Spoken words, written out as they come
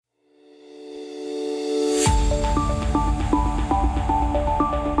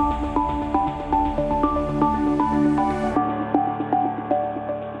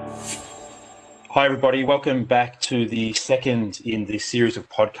Hi, everybody. Welcome back to the second in this series of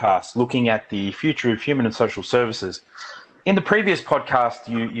podcasts looking at the future of human and social services. In the previous podcast,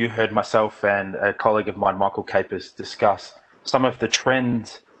 you heard myself and a colleague of mine, Michael Capers, discuss some of the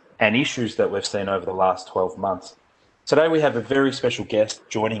trends and issues that we've seen over the last 12 months. Today, we have a very special guest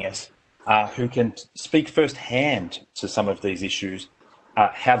joining us who can speak firsthand to some of these issues,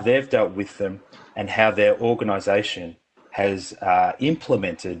 how they've dealt with them, and how their organisation has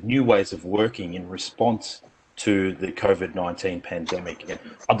implemented new ways of working in response to the COVID-19 pandemic. And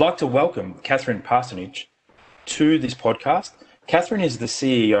I'd like to welcome Catherine Parsonage to this podcast. Catherine is the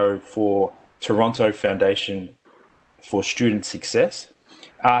CEO for Toronto Foundation for Student Success.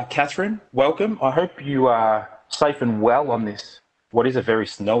 Catherine, welcome. I hope you are safe and well on this, what is a very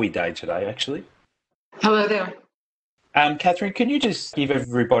snowy day today, actually. Hello there. Catherine, can you just give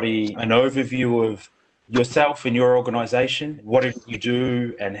everybody an overview of yourself and your organisation, what it you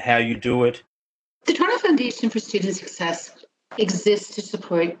do and how you do it? The Toronto Foundation for Student Success exists to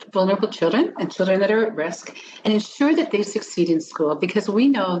support vulnerable children and children that are at risk and ensure that they succeed in school, because we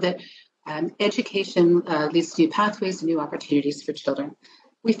know that education leads to new pathways and new opportunities for children.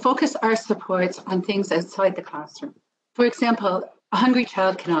 We focus our supports on things outside the classroom. For example, a hungry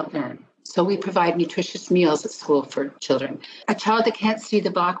child cannot learn, so we provide nutritious meals at school for children. A child that can't see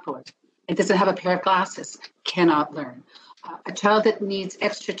the blackboard and doesn't have a pair of glasses cannot learn. A child that needs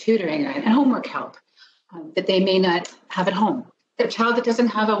extra tutoring and homework help that they may not have at home. A child that doesn't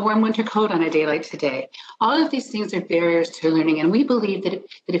have a warm winter coat on a day like today. All of these things are barriers to learning, and we believe that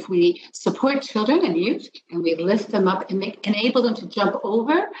if we support children and youth and we lift them up and enable them to jump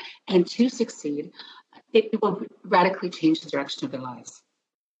over and to succeed, it will radically change the direction of their lives.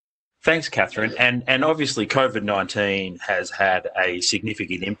 Thanks, Catherine. And obviously COVID-19 has had a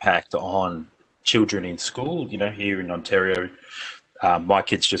significant impact on children in school. You know, here in Ontario, my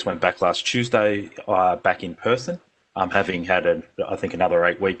kids just went back last Tuesday, back in person, having had, I think, another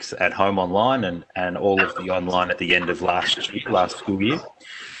 8 weeks at home online and all of the online at the end of last school year.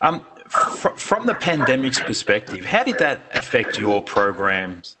 From the pandemic's perspective, how did that affect your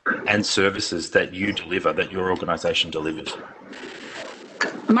programs and services that you deliver, that your organisation delivers?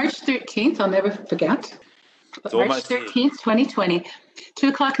 March 13th, I'll never forget. March 13th, 2020, 2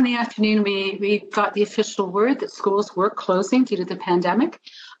 o'clock in the afternoon, we got the official word that schools were closing due to the pandemic.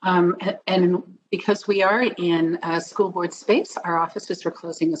 And because we are in a school board space, our offices were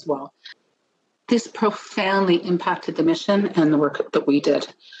closing as well. This profoundly impacted the mission and the work that we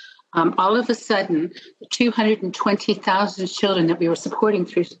did. All of a sudden, the 220,000 children that we were supporting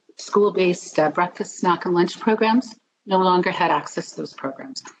through school-based breakfast, snack, and lunch programs no longer had access to those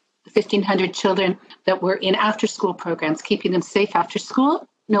programs. The 1,500 children that were in after-school programs, keeping them safe after school,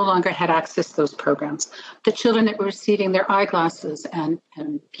 no longer had access to those programs. The children that were receiving their eyeglasses and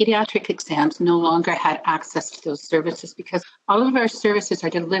pediatric exams no longer had access to those services, because all of our services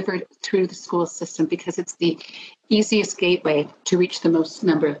are delivered through the school system because it's the easiest gateway to reach the most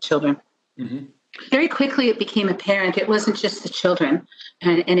number of children. Mm-hmm. Very quickly, it became apparent it wasn't just the children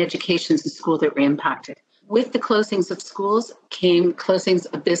and educations in school that were impacted. With the closings of schools came closings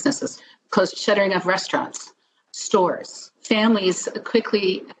of businesses, shuttering of restaurants, stores. Families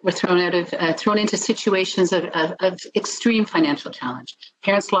quickly were thrown into situations of extreme financial challenge.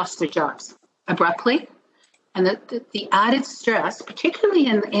 Parents lost their jobs abruptly, and the added stress, particularly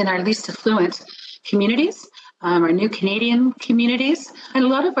in our least affluent communities, our new Canadian communities, and a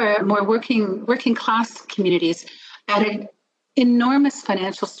lot of our more working class communities, added enormous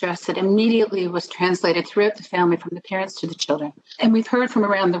financial stress that immediately was translated throughout the family, from the parents to the children. And we've heard from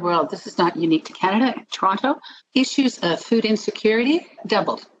around the world, this is not unique to Canada, Toronto, issues of food insecurity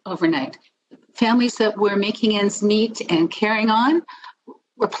doubled overnight. Families that were making ends meet and carrying on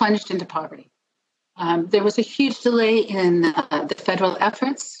were plunged into poverty. There was a huge delay in the federal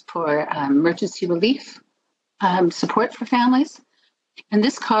efforts for emergency relief support for families, and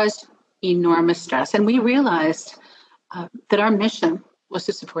this caused enormous stress. And we realized that our mission was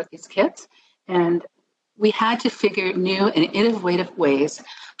to support these kids, and we had to figure new and innovative ways,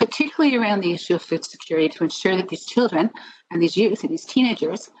 particularly around the issue of food security, to ensure that these children and these youth and these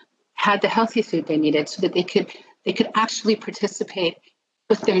teenagers had the healthy food they needed so that they could actually participate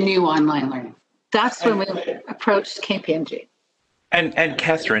with their new online learning. That's when we approached KPMG. And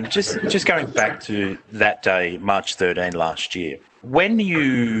Catherine, just going back to that day, March 13 last year, when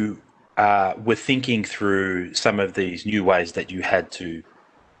you were thinking through some of these new ways that you had to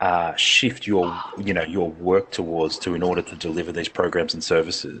shift your work towards in order to deliver these programs and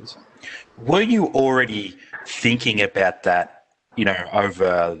services, were you already thinking about that,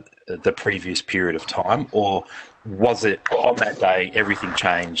 over the previous period of time, or was it on that day everything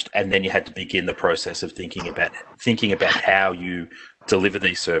changed, and then you had to begin the process of thinking about how you deliver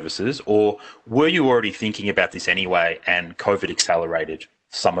these services, or were you already thinking about this anyway, and COVID accelerated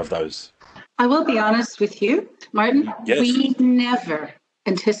some of those? I will be honest with you, Martin. Yes. We never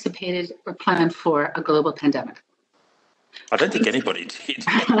anticipated or planned for a global pandemic. I don't think anybody did.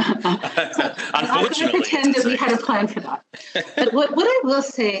 Unfortunately, I'm not going to pretend that we had a plan for that. But what I will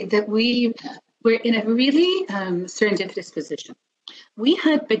say that we're in a really serendipitous position. We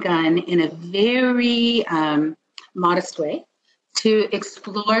had begun in a very modest way to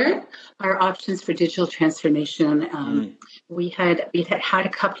explore our options for digital transformation. We had a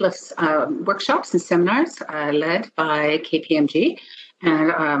couple of workshops and seminars led by KPMG,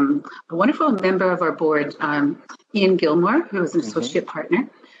 and a wonderful member of our board, Ian Gilmore, who is an associate partner.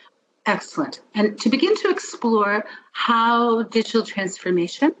 Excellent. And to begin to explore how digital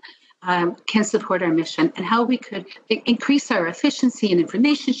transformation can support our mission and how we could increase our efficiency and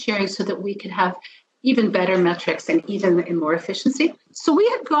information sharing so that we could have even better metrics and even more efficiency. So we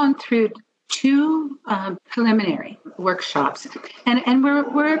had gone through two preliminary workshops, and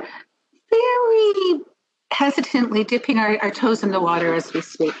we're very hesitantly dipping our toes in the water as we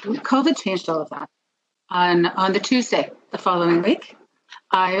speak. COVID changed all of that. On the Tuesday, the following week,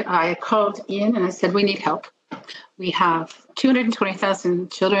 I called Ian and I said, we need help. We have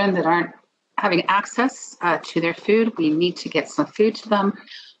 220,000 children that aren't having access to their food. We need to get some food to them.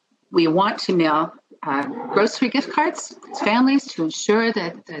 We want to mail grocery gift cards to families to ensure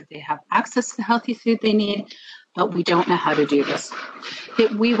that they have access to the healthy food they need, but we don't know how to do this.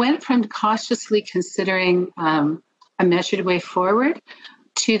 We went from cautiously considering a measured way forward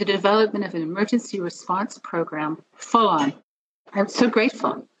to the development of an emergency response program full on. I'm so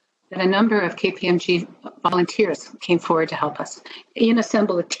grateful that a number of KPMG volunteers came forward to help us. Ian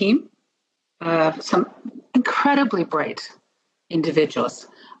assembled a team of some incredibly bright individuals,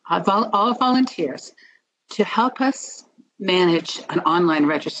 all volunteers, to help us manage an online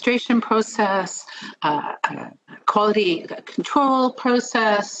registration process, a quality control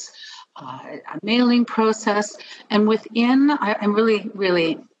process, a mailing process. And I'm really,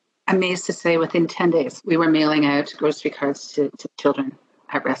 really amazed to say within 10 days, we were mailing out grocery cards to children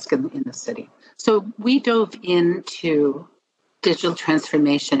at risk in the city. So we dove into digital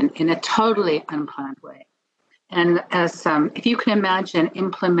transformation in a totally unplanned way. And as if you can imagine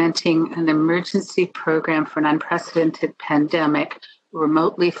implementing an emergency program for an unprecedented pandemic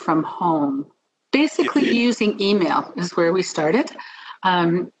remotely from home, basically using email is where we started.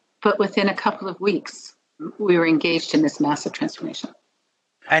 But within a couple of weeks, we were engaged in this massive transformation.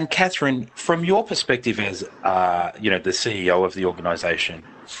 And Catherine, from your perspective as the CEO of the organisation,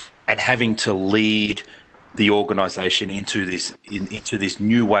 and having to lead the organisation into this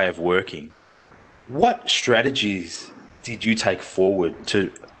new way of working, what strategies did you take forward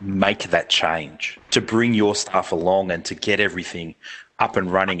to make that change, to bring your staff along and to get everything up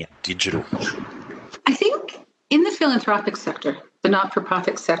and running and digital? I think in the philanthropic sector, the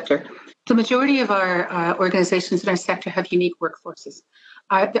not-for-profit sector, the majority of our organizations in our sector have unique workforces.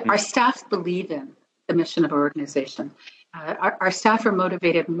 Our staff believe in the mission of our organization. Our staff are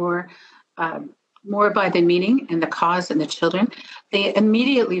motivated more by the meaning and the cause and the children. They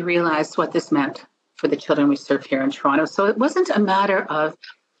immediately realized what this meant for the children we serve here in Toronto. So it wasn't a matter of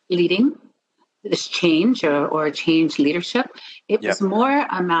leading this change or change leadership. It was more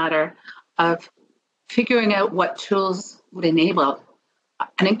a matter of figuring out what tools would enable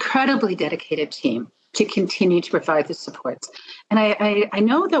an incredibly dedicated team to continue to provide the supports. And I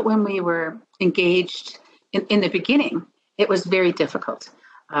know that when we were engaged in the beginning, it was very difficult.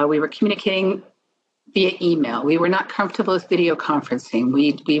 We were communicating via email. We were not comfortable with video conferencing.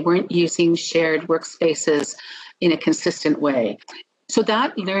 We weren't using shared workspaces in a consistent way. So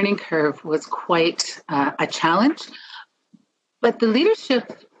that learning curve was quite a challenge. But the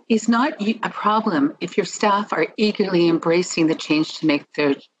leadership is not a problem if your staff are eagerly embracing the change to make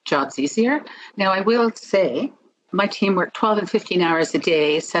their jobs easier. Now, I will say my team worked 12 and 15 hours a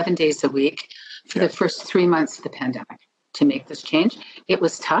day, 7 days a week for the first 3 months of the pandemic to make this change. It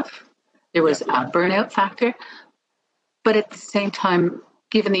was tough. There was a burnout factor. But at the same time,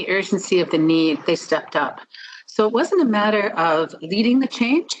 given the urgency of the need, they stepped up. So it wasn't a matter of leading the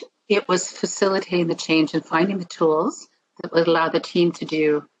change. It was facilitating the change and finding the tools that would allow the team to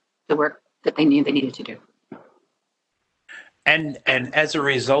do the work that they knew they needed to do. And as a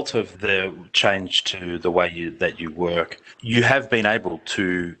result of the change to the way that you work, you have been able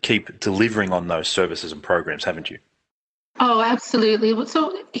to keep delivering on those services and programs, haven't you? Oh, absolutely.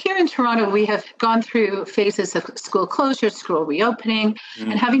 So here in Toronto, we have gone through phases of school closure, school reopening,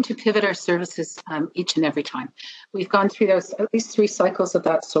 and having to pivot our services each and every time. We've gone through those at least 3 cycles of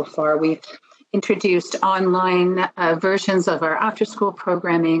that so far. We've introduced online versions of our after-school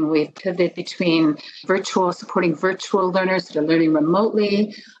programming. We've pivoted between supporting virtual learners that are learning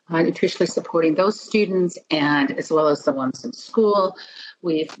remotely, nutritionally supporting those students, and as well as the ones in school.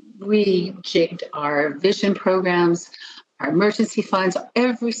 We've rejigged our vision programs, our emergency funds,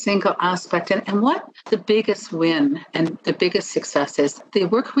 every single aspect. And what the biggest win and the biggest success is the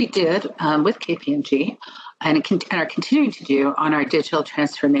work we did with KPMG and are continuing to do on our digital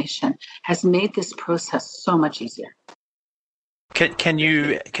transformation has made this process so much easier. Can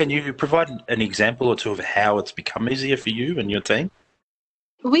you provide an example or two of how it's become easier for you and your team?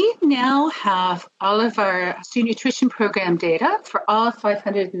 We now have all of our student nutrition program data for all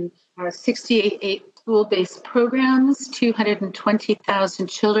 568 school-based programs, 220,000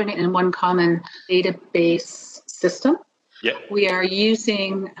 children in one common database system. Yep. We are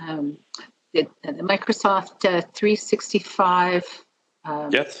using the Microsoft 365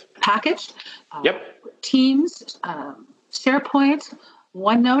 package, Teams, SharePoint,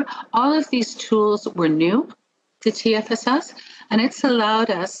 OneNote. All of these tools were new to TFSS, and it's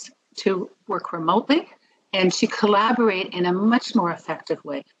allowed us to work remotely and to collaborate in a much more effective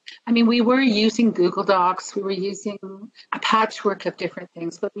way. I mean, we were using Google Docs, we were using a patchwork of different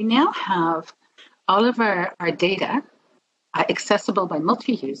things, but we now have all of our data accessible by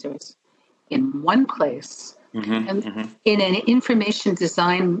multi-users in one place in an information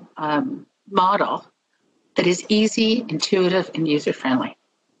design model that is easy, intuitive, and user-friendly.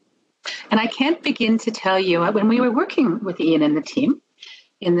 And I can't begin to tell you, when we were working with Ian and the team,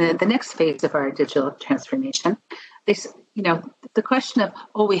 in the next phase of our digital transformation, the question of,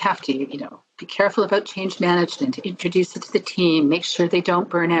 we have to, be careful about change management, introduce it to the team, make sure they don't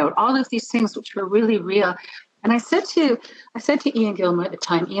burn out, all of these things which were really real. And I said to Ian Gilmore at the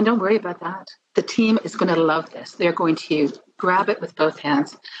time, Ian, don't worry about that. The team is going to love this. They're going to grab it with both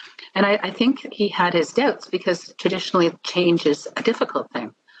hands. And I think he had his doubts because traditionally change is a difficult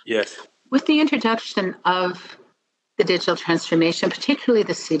thing. Yes. With the introduction of the digital transformation, particularly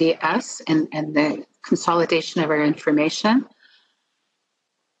the CDS and the consolidation of our information,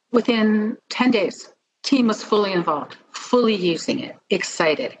 within 10 days, team was fully involved, fully using it,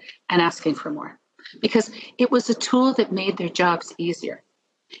 excited, and asking for more. Because it was a tool that made their jobs easier.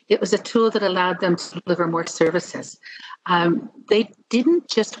 It was a tool that allowed them to deliver more services. They didn't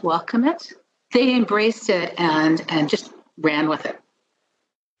just welcome it, they embraced it and just ran with it.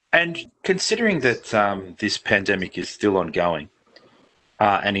 And considering that this pandemic is still ongoing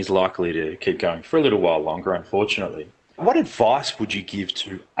and is likely to keep going for a little while longer, unfortunately, what advice would you give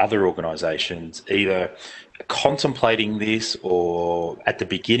to other organisations, either contemplating this or at the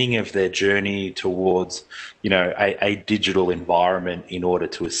beginning of their journey towards, a digital environment in order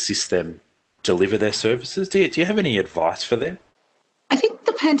to assist them deliver their services? Do you have any advice for them? I think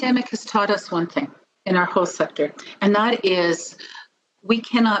the pandemic has taught us one thing in our whole sector, and that is we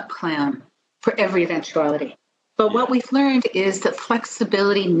cannot plan for every eventuality. But what we've learned is that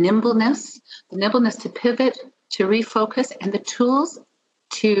flexibility, nimbleness, the nimbleness to pivot, to refocus, and the tools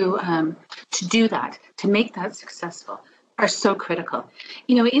to do that, to make that successful, are so critical.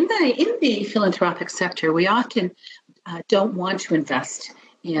 In the philanthropic sector, we often don't want to invest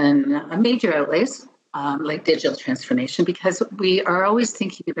in major outlays like digital transformation because we are always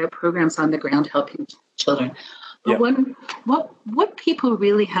thinking about programs on the ground helping children. But what people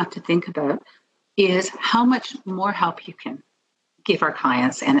really have to think about is how much more help you can give our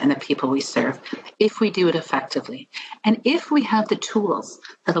clients and the people we serve if we do it effectively. And if we have the tools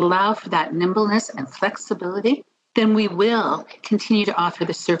that allow for that nimbleness and flexibility, then we will continue to offer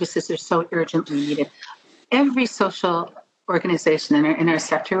the services that are so urgently needed. Every social organization in our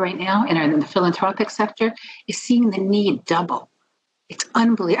sector right now, in the philanthropic sector, is seeing the need double. It's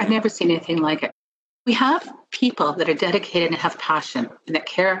unbelievable. I've never seen anything like it. We have people that are dedicated and have passion and that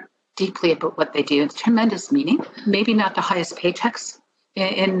care deeply about what they do. It's tremendous meaning. Maybe not the highest paychecks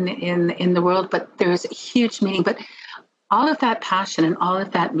in the world, but there's a huge meaning. But all of that passion and all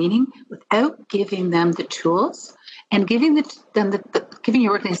of that meaning, without giving them the tools and giving giving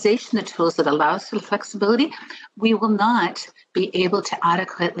your organization the tools that allows for the flexibility, we will not be able to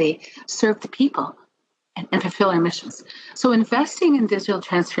adequately serve the people and fulfill our missions. So investing in digital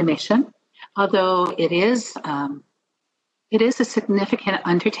transformation, although it is a significant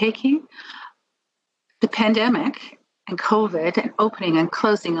undertaking, the pandemic and COVID and opening and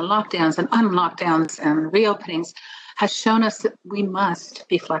closing and lockdowns and unlockdowns and reopenings has shown us that we must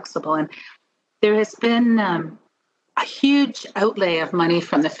be flexible. And there has been a huge outlay of money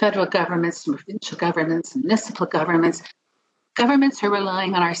from the federal governments, provincial governments, municipal governments. Governments are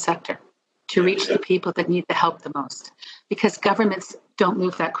relying on our sector to reach the people that need the help the most, because governments don't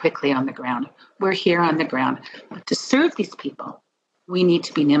move that quickly on the ground. We're here on the ground. But to serve these people, we need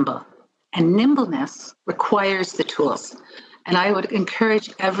to be nimble. And nimbleness requires the tools. And I would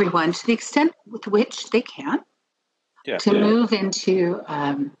encourage everyone, to the extent with which they can, to move into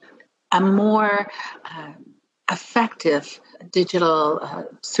a more effective digital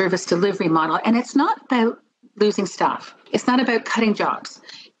service delivery model. And it's not about losing staff. It's not about cutting jobs.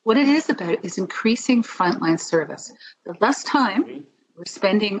 What it is about is increasing frontline service. The less time we're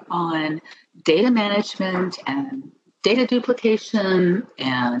spending on data management and data duplication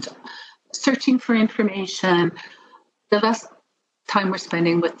and searching for information, the less time we're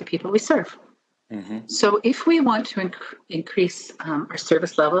spending with the people we serve. Mm-hmm. So if we want to increase our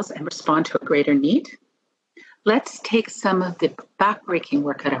service levels and respond to a greater need, let's take some of the backbreaking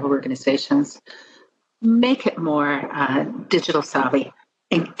work out of our organizations, make it more digital savvy,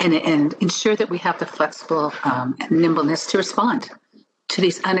 and ensure that we have the flexible and nimbleness to respond to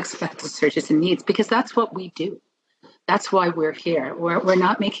these unexpected surges in needs, because that's what we do. That's why we're here. We're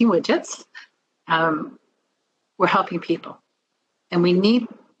not making widgets. We're helping people. And we need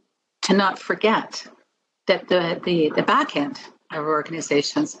to not forget that the back end of our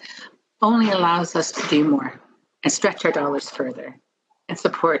organizations only allows us to do more and stretch our dollars further and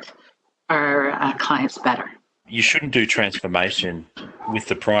support our clients better. You shouldn't do transformation with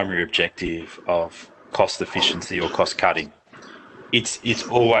the primary objective of cost efficiency or cost cutting. It's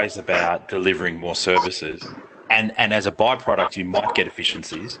always about delivering more services. And as a byproduct, you might get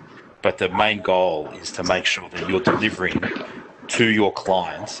efficiencies, but the main goal is to make sure that you're delivering to your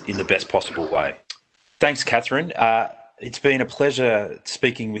clients in the best possible way. Thanks, Catherine. It's been a pleasure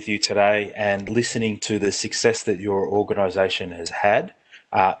speaking with you today and listening to the success that your organisation has had,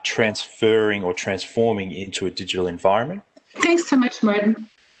 transferring or transforming into a digital environment. Thanks so much, Martin.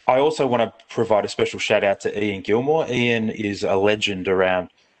 I also want to provide a special shout out to Ian Gilmore. Ian is a legend around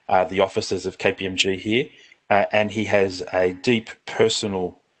the offices of KPMG here, and he has a deep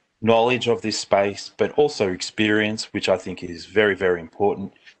personal knowledge of this space, but also experience, which I think is very, very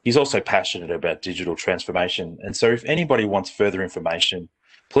important. He's also passionate about digital transformation. And so if anybody wants further information,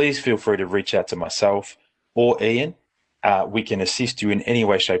 please feel free to reach out to myself or Ian. We can assist you in any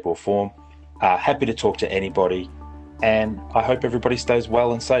way, shape or form. Happy to talk to anybody. And I hope everybody stays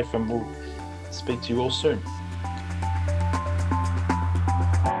well and safe, and we'll speak to you all soon.